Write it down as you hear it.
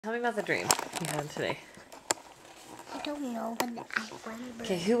Tell me about the dream you had today. I don't know, but I remember.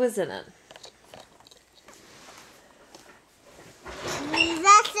 Okay, who was in it?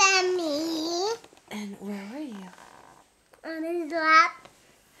 Jesus and me. And where were you? On his lap.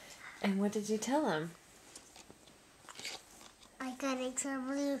 And what did you tell him? I got a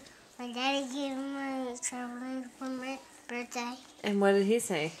traveler. My daddy gave me a traveler for my birthday. And what did he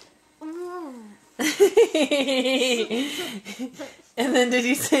say? Ooh. And then did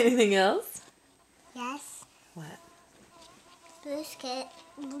you say anything else? Yes. What? Blue's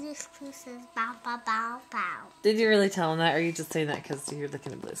Clues says bow, bow, bow, bow. Did you really tell him that, or are you just saying that because you're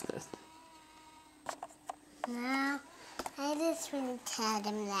looking at Blue's Clues? No, I just really told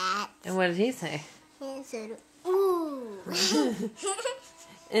him that. And what did he say? He said, ooh.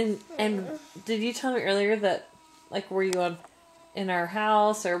 And did you tell me earlier that, like, were you in our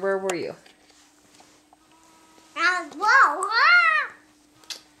house, or where were you? Whoa!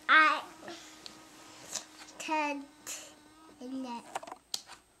 I could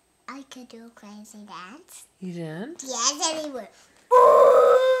I could do a crazy dance. You did? Yes, and he went,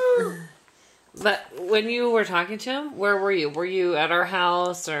 ooh! But when you were talking to him, where were you? Were you at our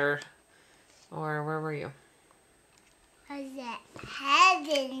house, or where were you? I was at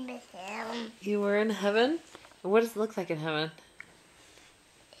heaven with him. You were in heaven? What does it look like in heaven?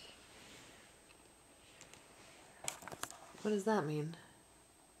 What does that mean?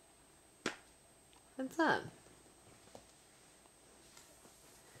 What's that?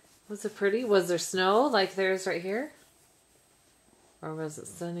 Was it pretty? Was there snow like there's right here? Or was it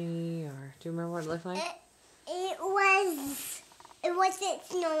sunny? Or do you remember what it looked like? It wasn't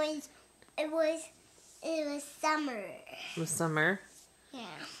snowing. It was summer. It was summer.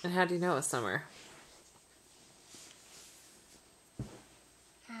 Yeah. And how do you know it was summer?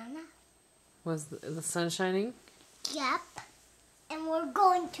 I don't know. Was the sun shining? Yep. And we're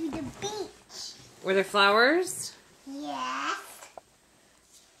going to the beach. Were there flowers? Yes.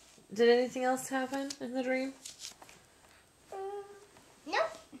 Did anything else happen in the dream?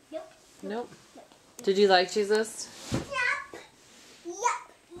 Nope. Nope. Nope. Did you like Jesus? Yep.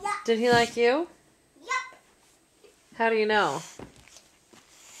 Yep. Did he like you? Yep. How do you know?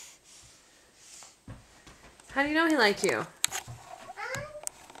 How do you know he liked you? I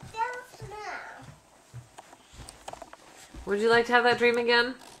don't know. Would you like to have that dream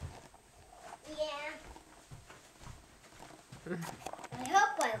again? Yeah. I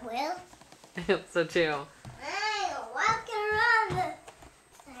hope I will. I hope so too.